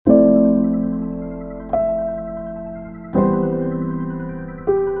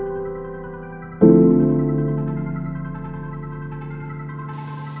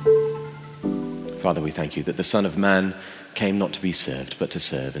Father, we thank you that the Son of Man came not to be served, but to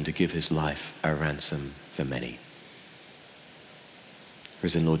serve and to give his life a ransom for many.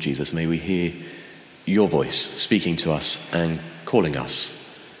 Risen Lord Jesus, may we hear your voice speaking to us and calling us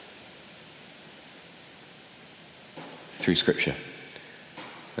through Scripture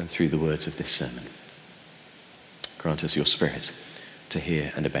and through the words of this sermon. Grant us your Spirit to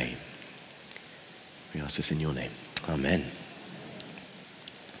hear and obey. We ask this in your name. Amen.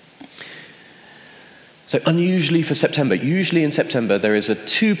 So unusually for September, usually in September there is a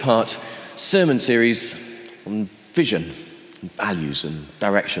two-part sermon series on vision, values and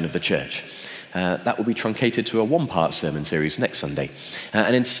direction of the church. That will be truncated to a one-part sermon series next Sunday.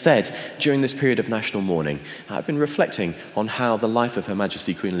 And instead, during this period of national mourning, I've been reflecting on how the life of Her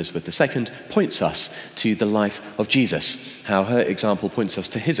Majesty Queen Elizabeth II points us to the life of Jesus, how her example points us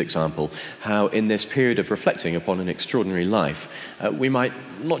to his example, how in this period of reflecting upon an extraordinary life, we might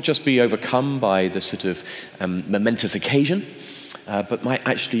not just be overcome by the sort of momentous occasion, but might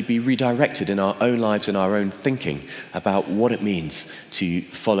actually be redirected in our own lives and our own thinking about what it means to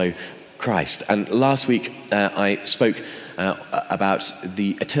follow Christ. And last week I spoke about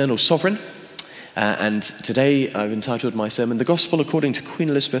the eternal sovereign, and today I've entitled my sermon, The Gospel According to Queen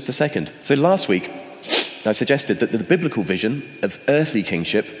Elizabeth II. So last week I suggested that the biblical vision of earthly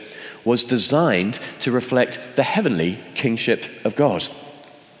kingship was designed to reflect the heavenly kingship of God.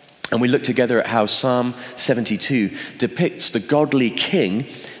 And we looked together at how Psalm 72 depicts the godly king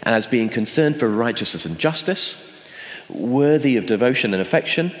as being concerned for righteousness and justice, worthy of devotion and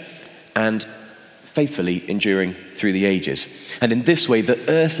affection, and faithfully enduring through the ages. And in this way, the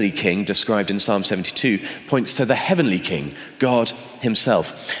earthly king described in Psalm 72 points to the heavenly king, God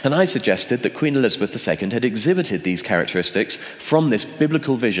himself. And I suggested that Queen Elizabeth II had exhibited these characteristics from this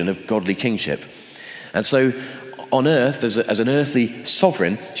biblical vision of godly kingship. And so on earth, as an earthly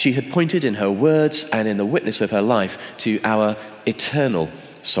sovereign, she had pointed in her words and in the witness of her life to our eternal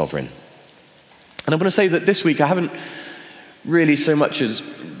sovereign. And I want to say that this week I haven't really so much as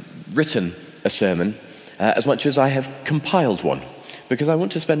written a sermon as much as I have compiled one, because I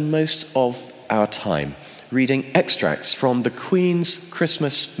want to spend most of our time reading extracts from the Queen's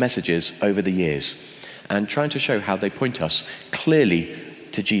Christmas messages over the years and trying to show how they point us clearly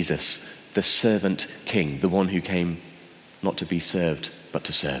to Jesus, the servant king, the one who came not to be served but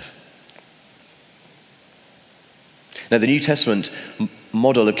to serve. Now, the New Testament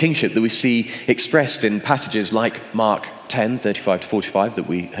model of kingship that we see expressed in passages like Mark 10, 35 to 45 that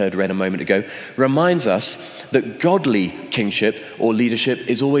we heard read a moment ago reminds us that godly kingship or leadership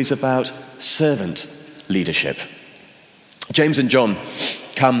is always about servant leadership. James and John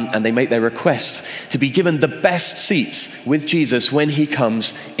come and they make their request to be given the best seats with Jesus when he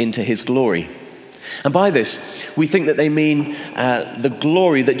comes into his glory. And by this, we think that they mean the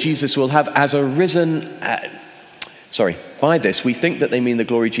glory that Jesus will have as a risen... By this, we think that they mean the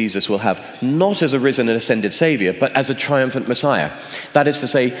glory Jesus will have not as a risen and ascended Saviour, but as a triumphant Messiah. That is to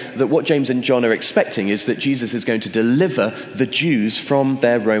say that what James and John are expecting is that Jesus is going to deliver the Jews from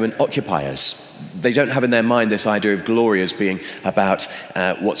their Roman occupiers. They don't have in their mind this idea of glory as being about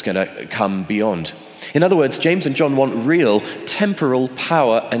what's going to come beyond. In other words, James and John want real temporal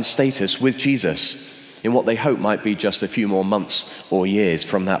power and status with Jesus in what they hope might be just a few more months or years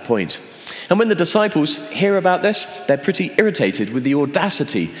from that point. And when the disciples hear about this, they're pretty irritated with the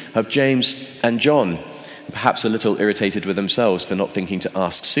audacity of James and John, perhaps a little irritated with themselves for not thinking to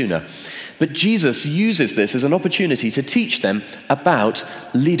ask sooner. But Jesus uses this as an opportunity to teach them about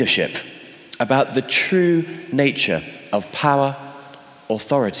leadership, about the true nature of power,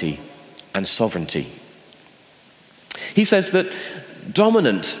 authority, and sovereignty. He says that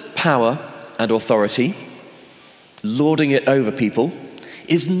dominant power and authority, lording it over people,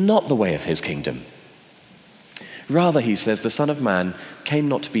 is not the way of his kingdom. Rather, he says, the Son of Man came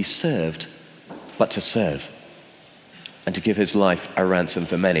not to be served, but to serve, and to give his life a ransom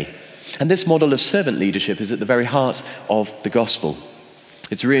for many. And this model of servant leadership is at the very heart of the gospel.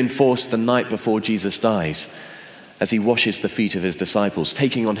 It's reinforced the night before Jesus dies, as he washes the feet of his disciples,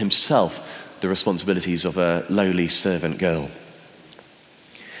 taking on himself the responsibilities of a lowly servant girl.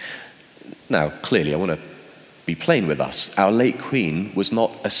 Now, clearly, I want to be plain with us. Our late Queen was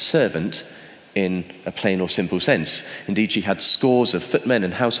not a servant in a plain or simple sense. Indeed, she had scores of footmen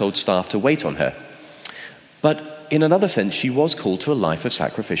and household staff to wait on her. But in another sense, she was called to a life of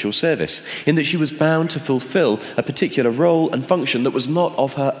sacrificial service, in that she was bound to fulfill a particular role and function that was not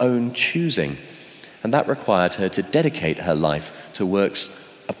of her own choosing. And that required her to dedicate her life to works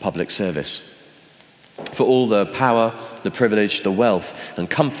of public service. For all the power, the privilege, the wealth, and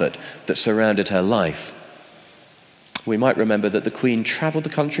comfort that surrounded her life, We might remember that the Queen travelled the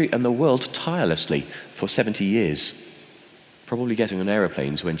country and the world tirelessly for 70 years, probably getting on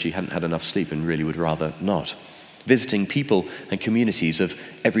aeroplanes when she hadn't had enough sleep and really would rather not, visiting people and communities of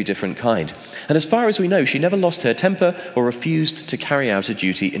every different kind. And as far as we know, she never lost her temper or refused to carry out a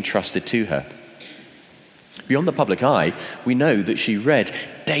duty entrusted to her. Beyond the public eye, we know that she read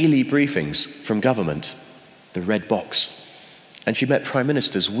daily briefings from government, the Red Box, and she met prime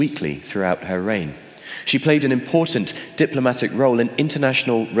ministers weekly throughout her reign. She played an important diplomatic role in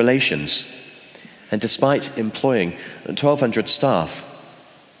international relations, and despite employing 1,200 staff,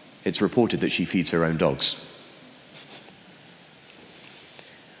 it's reported that she feeds her own dogs.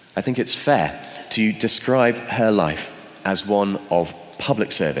 I think it's fair to describe her life as one of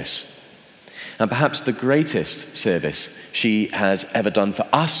public service. And perhaps the greatest service she has ever done for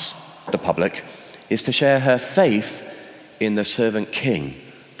us, the public, is to share her faith in the servant king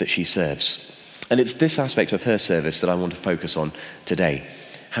that she serves. And it's this aspect of her service that I want to focus on today,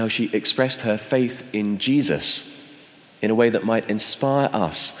 how she expressed her faith in Jesus in a way that might inspire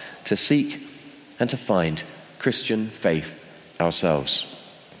us to seek and to find Christian faith ourselves.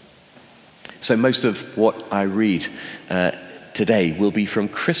 So most of what I read today will be from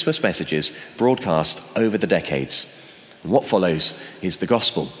Christmas messages broadcast over the decades. And what follows is the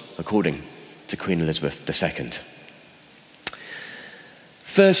gospel according to Queen Elizabeth II.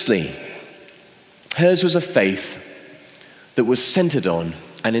 Firstly, hers was a faith that was centered on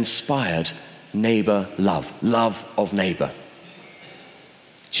and inspired neighbor love of neighbor.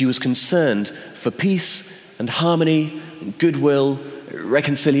 She was concerned for peace and harmony, goodwill,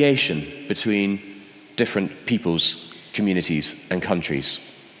 reconciliation between different peoples, communities, and countries.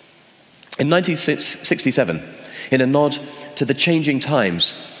 In 1967, in a nod to the changing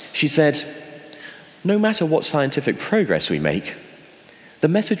times, she said, "No matter what scientific progress we make, the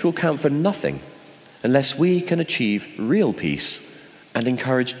message will count for nothing unless we can achieve real peace and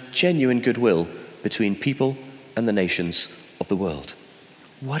encourage genuine goodwill between people and the nations of the world."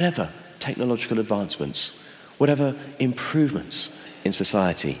 Whatever technological advancements, whatever improvements in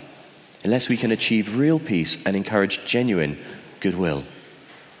society, unless we can achieve real peace and encourage genuine goodwill,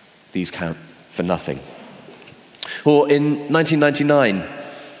 these count for nothing. Or in 1999,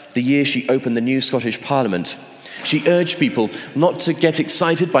 the year she opened the new Scottish Parliament, she urged people not to get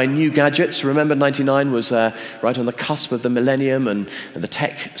excited by new gadgets. Remember, 99 was right on the cusp of the millennium and the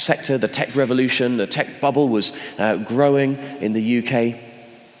tech sector, the tech revolution, the tech bubble was growing in the UK.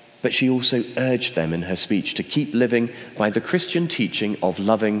 But she also urged them in her speech to keep living by the Christian teaching of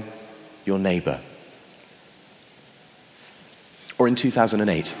loving your neighbor. Or in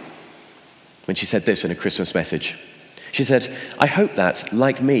 2008, when she said this in a Christmas message, she said, "I hope that,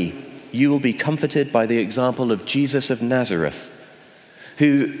 like me, you will be comforted by the example of Jesus of Nazareth,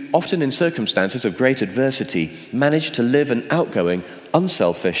 who, often in circumstances of great adversity, managed to live an outgoing,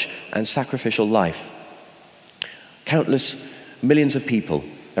 unselfish, and sacrificial life. Countless millions of people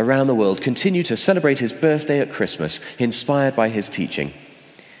around the world continue to celebrate his birthday at Christmas, inspired by his teaching.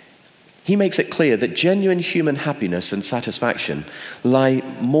 He makes it clear that genuine human happiness and satisfaction lie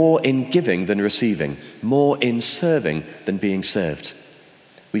more in giving than receiving, more in serving than being served.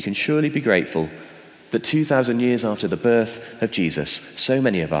 We can surely be grateful that 2,000 years after the birth of Jesus, so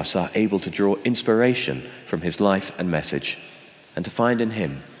many of us are able to draw inspiration from his life and message, and to find in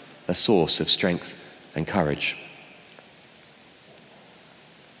him a source of strength and courage."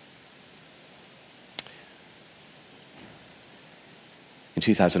 In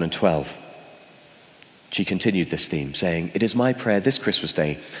 2012, she continued this theme, saying, "It is my prayer this Christmas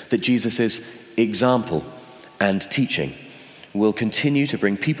Day that Jesus' example and teaching will continue to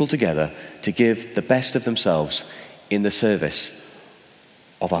bring people together to give the best of themselves in the service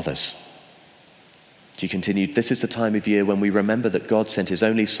of others." She continued, "This is the time of year when we remember that God sent his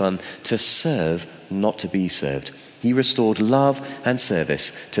only Son to serve, not to be served. He restored love and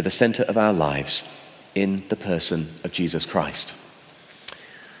service to the center of our lives in the person of Jesus Christ."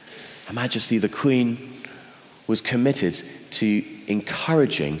 Her Majesty the Queen was committed to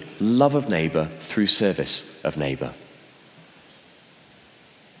encouraging love of neighbor through service of neighbor,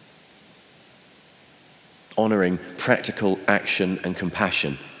 honoring practical action and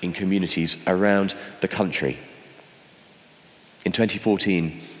compassion in communities around the country. In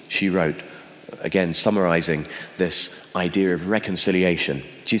 2014, she wrote, again summarizing this idea of reconciliation,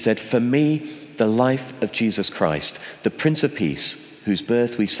 she said, "For me, the life of Jesus Christ, the Prince of Peace, whose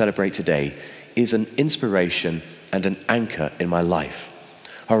birth we celebrate today, is an inspiration and an anchor in my life,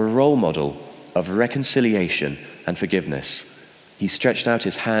 a role model of reconciliation and forgiveness. He stretched out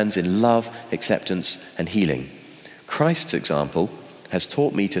his hands in love, acceptance, and healing. Christ's example has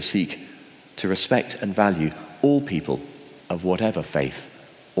taught me to seek to respect and value all people of whatever faith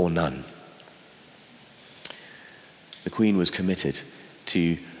or none. The Queen was committed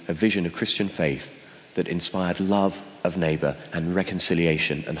to a vision of Christian faith that inspired love of neighbour and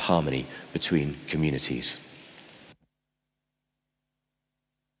reconciliation and harmony between communities.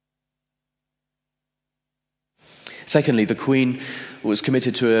 Secondly, the Queen was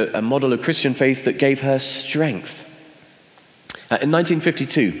committed to a model of Christian faith that gave her strength. In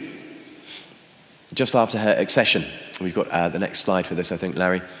 1952, just after her accession, we've got the next slide for this, I think,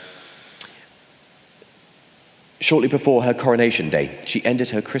 Larry. Shortly before her coronation day, she ended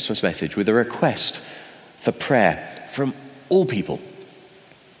her Christmas message with a request for prayer from all people.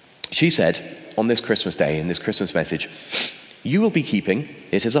 She said on this Christmas day, in this Christmas message, "You will be keeping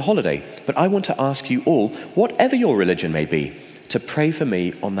it as a holiday, but I want to ask you all, whatever your religion may be, to pray for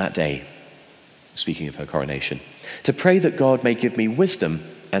me on that day," speaking of her coronation, "to pray that God may give me wisdom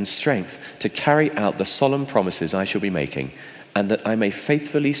and strength to carry out the solemn promises I shall be making, and that I may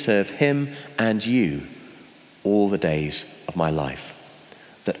faithfully serve him and you all the days of my life."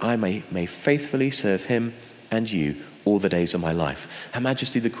 That I may faithfully serve him and you all the days of my life. Her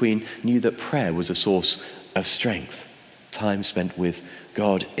Majesty the Queen knew that prayer was a source of strength. Time spent with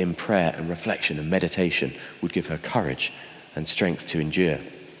God in prayer and reflection and meditation would give her courage and strength to endure.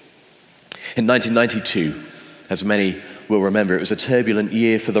 In 1992, as many will remember, it was a turbulent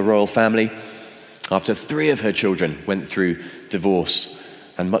year for the royal family. After 3 of her children went through divorce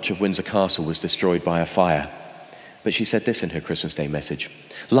and much of Windsor Castle was destroyed by a fire. But she said this in her Christmas Day message: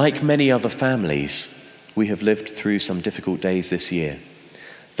 "Like many other families, we have lived through some difficult days this year.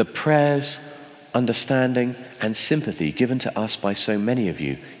 The prayers, understanding, and sympathy given to us by so many of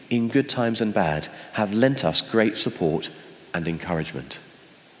you, in good times and bad, have lent us great support and encouragement."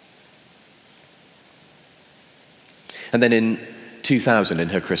 And then in 2000, in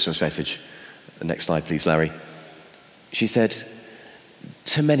her Christmas message, the next slide please, Larry, she said,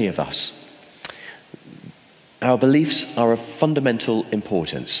 "To many of us, our beliefs are of fundamental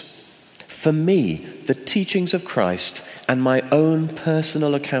importance. For me, the teachings of Christ and my own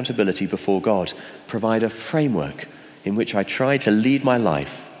personal accountability before God provide a framework in which I try to lead my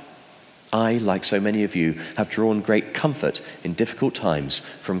life. I, like so many of you, have drawn great comfort in difficult times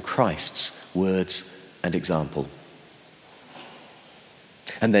from Christ's words and example."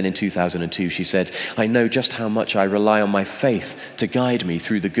 And then in 2002, she said, "I know just how much I rely on my faith to guide me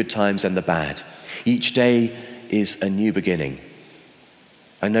through the good times and the bad. Each day is a new beginning.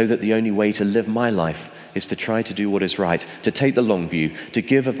 I know that the only way to live my life is to try to do what is right, to take the long view, to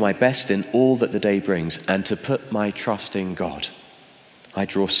give of my best in all that the day brings, and to put my trust in God. I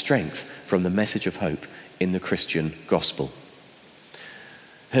draw strength from the message of hope in the Christian gospel."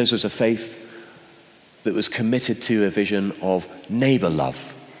 Hers was a faith that was committed to a vision of neighbour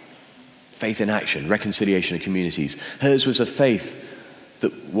love, faith in action, reconciliation of communities. Hers was a faith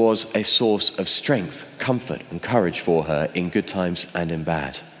that was a source of strength, comfort, and courage for her in good times and in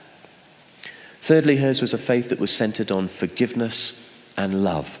bad. Thirdly, hers was a faith that was centered on forgiveness and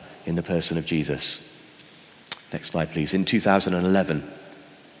love in the person of Jesus. Next slide, please. In 2011,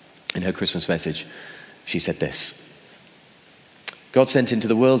 in her Christmas message, she said this: "God sent into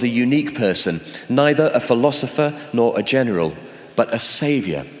the world a unique person, neither a philosopher nor a general, but a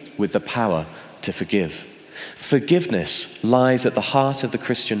saviour with the power to forgive. Forgiveness lies at the heart of the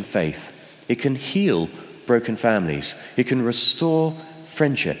Christian faith. It can heal broken families, it can restore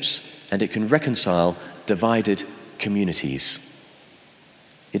friendships, and it can reconcile divided communities.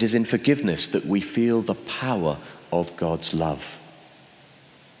 It is in forgiveness that we feel the power of God's love."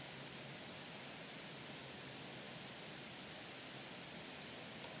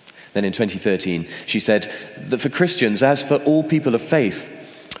 Then in 2013, she said that for Christians, as for all people of faith,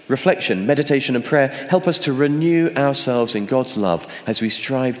 reflection, meditation, and prayer help us to renew ourselves in God's love as we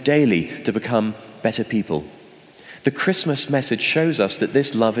strive daily to become better people. The Christmas message shows us that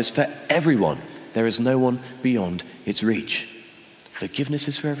this love is for everyone. There is no one beyond its reach. Forgiveness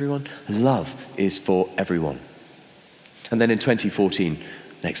is for everyone. Love is for everyone. And then in 2014,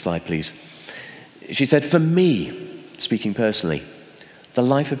 next slide please, she said, "For me, speaking personally, the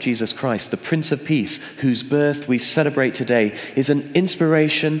life of Jesus Christ, the Prince of Peace, whose birth we celebrate today, is an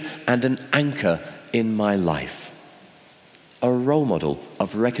inspiration and an anchor in my life. A role model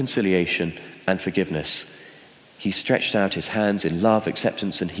of reconciliation and forgiveness. He stretched out his hands in love,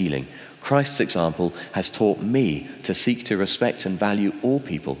 acceptance, and healing. Christ's example has taught me to seek to respect and value all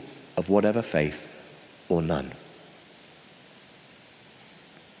people of whatever faith or none."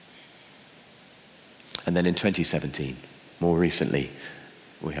 And then in 2017, more recently,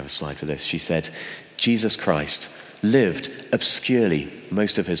 we have a slide for this, she said, "Jesus Christ lived obscurely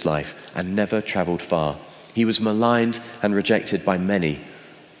most of his life and never traveled far. He was maligned and rejected by many,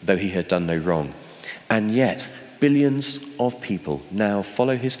 though he had done no wrong. And yet, billions of people now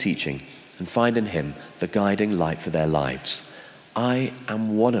follow his teaching and find in him the guiding light for their lives. I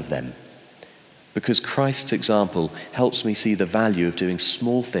am one of them, because Christ's example helps me see the value of doing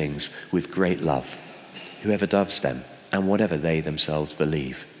small things with great love, whoever does them and whatever they themselves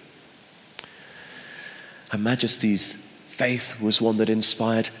believe. Her Majesty's faith was one that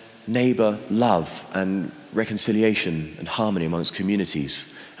inspired neighbour love and reconciliation and harmony amongst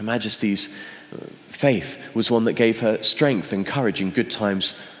communities. Her Majesty's faith was one that gave her strength and courage in good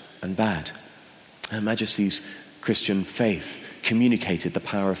times and bad. Her Majesty's Christian faith communicated the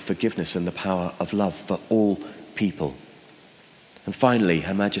power of forgiveness and the power of love for all people. And finally,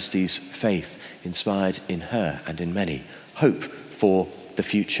 Her Majesty's faith inspired in her and in many hope for the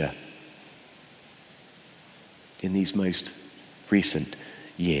future. In these most recent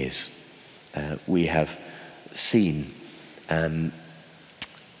years, we have seen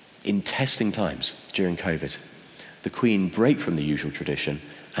in testing times during COVID, the Queen break from the usual tradition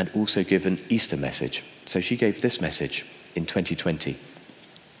and also give an Easter message. So she gave this message in 2020.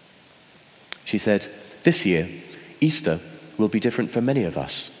 She said, "This year, Easter will be different for many of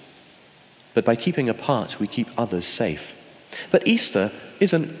us. But by keeping apart, we keep others safe. But Easter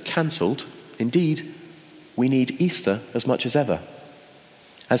isn't cancelled. Indeed, we need Easter as much as ever.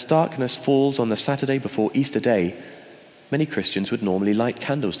 As darkness falls on the Saturday before Easter Day, many Christians would normally light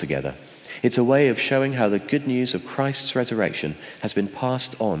candles together. It's a way of showing how the good news of Christ's resurrection has been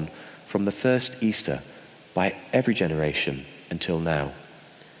passed on from the first Easter by every generation until now.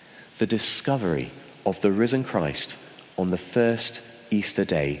 The discovery of the risen Christ on the first Easter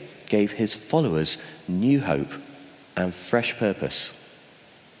day gave his followers new hope and fresh purpose,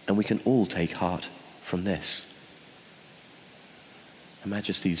 and we can all take heart from this." Her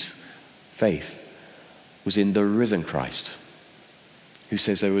Majesty's faith was in the risen Christ, who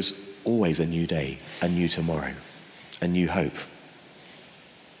says there was always a new day, a new tomorrow, a new hope.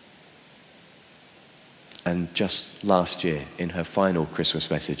 And just last year, in her final Christmas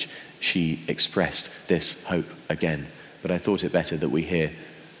message, she expressed this hope again. But I thought it better that we hear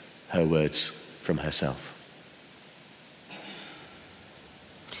her words from herself.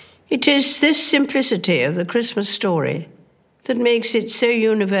 It is this simplicity of the Christmas story that makes it so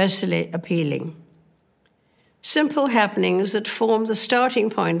universally appealing. Simple happenings that form the starting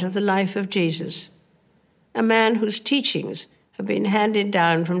point of the life of Jesus, a man whose teachings have been handed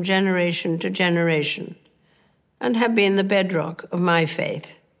down from generation to generation and have been the bedrock of my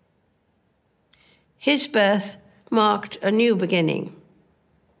faith. His birth marked a new beginning.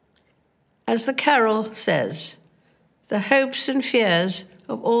 As the carol says, "The hopes and fears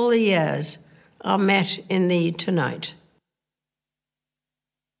of all the years are met in thee tonight."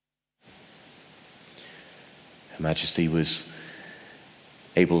 Her Majesty was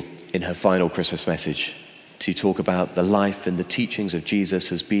able, in her final Christmas message, to talk about the life and the teachings of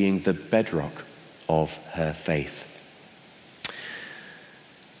Jesus as being the bedrock of her faith.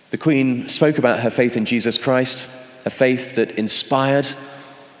 The Queen spoke about her faith in Jesus Christ, a faith that inspired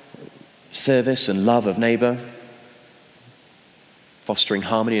service and love of neighbour, fostering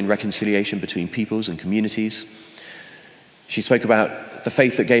harmony and reconciliation between peoples and communities. She spoke about the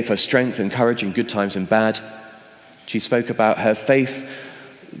faith that gave her strength and courage in good times and bad. She spoke about her faith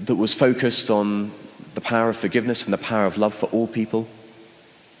that was focused on the power of forgiveness and the power of love for all people.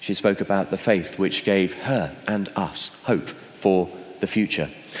 She spoke about the faith which gave her and us hope for the future.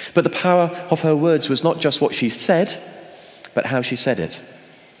 But the power of her words was not just what she said, but how she said it.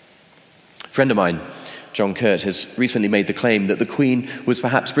 A friend of mine, John Kurt, has recently made the claim that the Queen was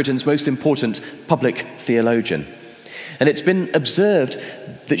perhaps Britain's most important public theologian. And it's been observed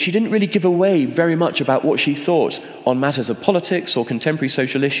that she didn't really give away very much about what she thought on matters of politics or contemporary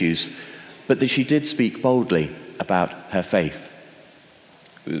social issues, but that she did speak boldly about her faith.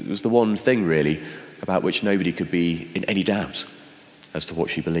 It was the one thing, really, about which nobody could be in any doubt as to what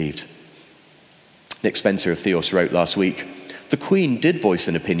she believed. Nick Spencer of Theos wrote last week, "The Queen did voice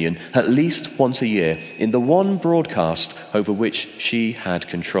an opinion at least once a year in the one broadcast over which she had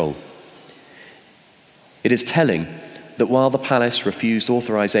control. It is telling that while the palace refused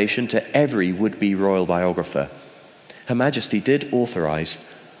authorization to every would-be royal biographer, Her Majesty did authorize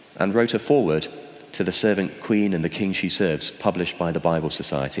and wrote a foreword to The Servant Queen and the King She Serves, published by the Bible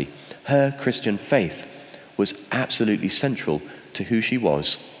Society. Her Christian faith was absolutely central to who she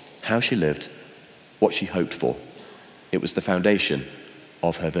was, how she lived, what she hoped for. It was the foundation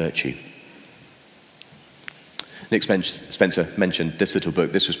of her virtue." Nick Spencer mentioned this little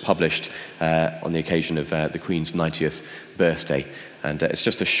book. This was published on the occasion of the Queen's 90th birthday. And it's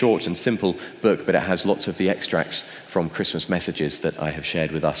just a short and simple book, but it has lots of the extracts from Christmas messages that I have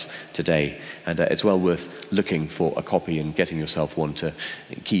shared with us today. And it's well worth looking for a copy and getting yourself one to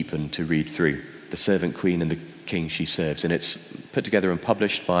keep and to read through. The Servant Queen and the King She Serves. And it's put together and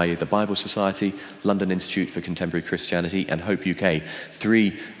published by the Bible Society, London Institute for Contemporary Christianity, and Hope UK,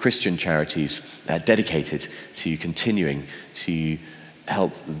 3 Christian charities dedicated to continuing to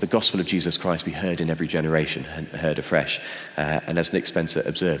help the gospel of Jesus Christ be heard in every generation and heard afresh. And as Nick Spencer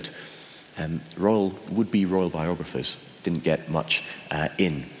observed, would-be royal biographers didn't get much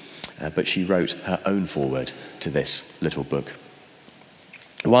but she wrote her own foreword to this little book.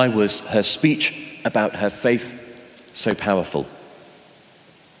 Why was her speech about her faith so powerful?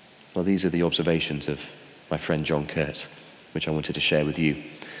 Well, these are the observations of my friend John Kurt, which I wanted to share with you,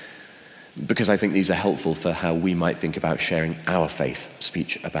 because I think these are helpful for how we might think about sharing our faith,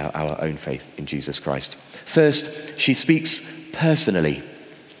 speech about our own faith in Jesus Christ. First, she speaks personally.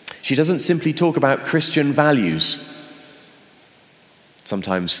 She doesn't simply talk about Christian values.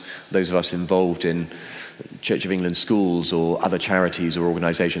 Sometimes those of us involved in Church of England schools or other charities or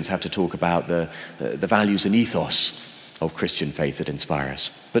organisations have to talk about the values and ethos of Christian faith that inspire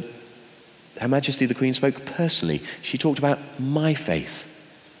us. But Her Majesty the Queen spoke personally. She talked about my faith.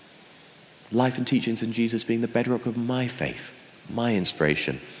 Life and teachings in Jesus being the bedrock of my faith, my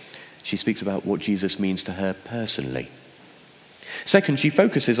inspiration. She speaks about what Jesus means to her personally. Second, she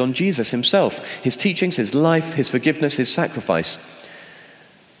focuses on Jesus himself, his teachings, his life, his forgiveness, his sacrifice.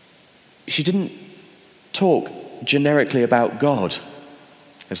 She didn't talk generically about God,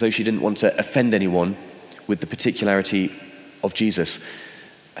 as though she didn't want to offend anyone with the particularity of Jesus.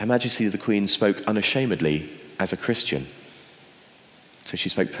 Her Majesty the Queen spoke unashamedly as a Christian. So she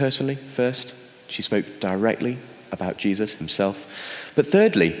spoke personally first. She spoke directly about Jesus himself. But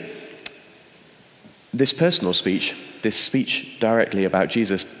thirdly, this personal speech, this speech directly about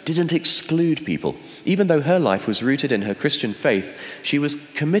Jesus, didn't exclude people. Even though her life was rooted in her Christian faith, she was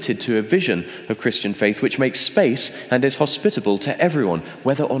committed to a vision of Christian faith which makes space and is hospitable to everyone,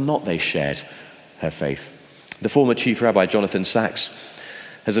 whether or not they shared her faith. The former Chief Rabbi Jonathan Sacks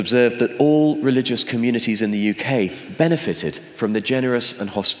has observed that all religious communities in the UK benefited from the generous and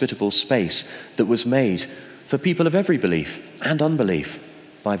hospitable space that was made for people of every belief and unbelief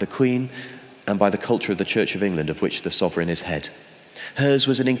by the Queen and by the culture of the Church of England, of which the sovereign is head. Hers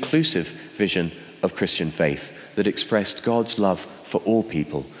was an inclusive vision of Christian faith that expressed God's love for all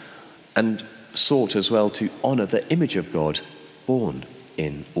people and sought as well to honour the image of God born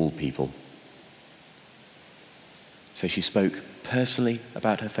in all people. So she spoke personally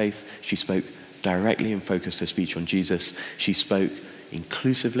about her faith. She spoke directly and focused her speech on Jesus. She spoke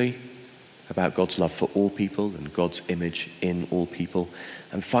inclusively about God's love for all people and God's image in all people.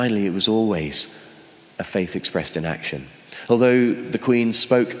 And finally, it was always a faith expressed in action. Although the Queen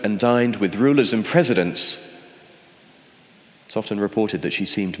spoke and dined with rulers and presidents, it's often reported that she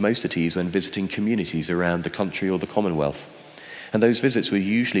seemed most at ease when visiting communities around the country or the Commonwealth. And those visits were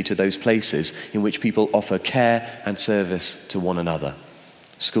usually to those places in which people offer care and service to one another.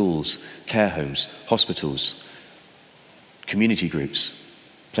 Schools, care homes, hospitals, community groups,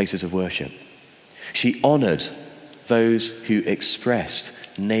 places of worship. She honoured those who expressed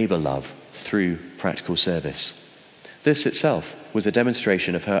neighbour love through practical service. This itself was a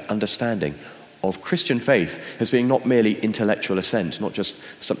demonstration of her understanding of Christian faith as being not merely intellectual assent, not just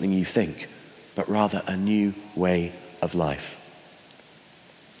something you think, but rather a new way of life.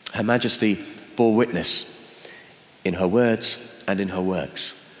 Her Majesty bore witness in her words and in her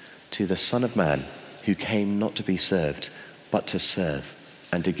works to the Son of Man who came not to be served, but to serve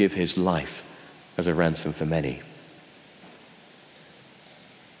and to give his life as a ransom for many.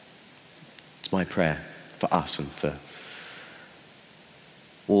 It's my prayer for us and for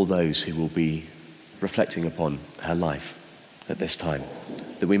all those who will be reflecting upon her life at this time,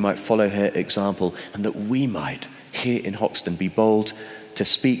 that we might follow her example and that we might, here in Hoxton, be bold to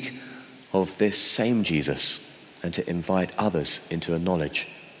speak of this same Jesus and to invite others into a knowledge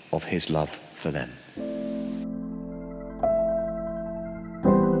of his love for them.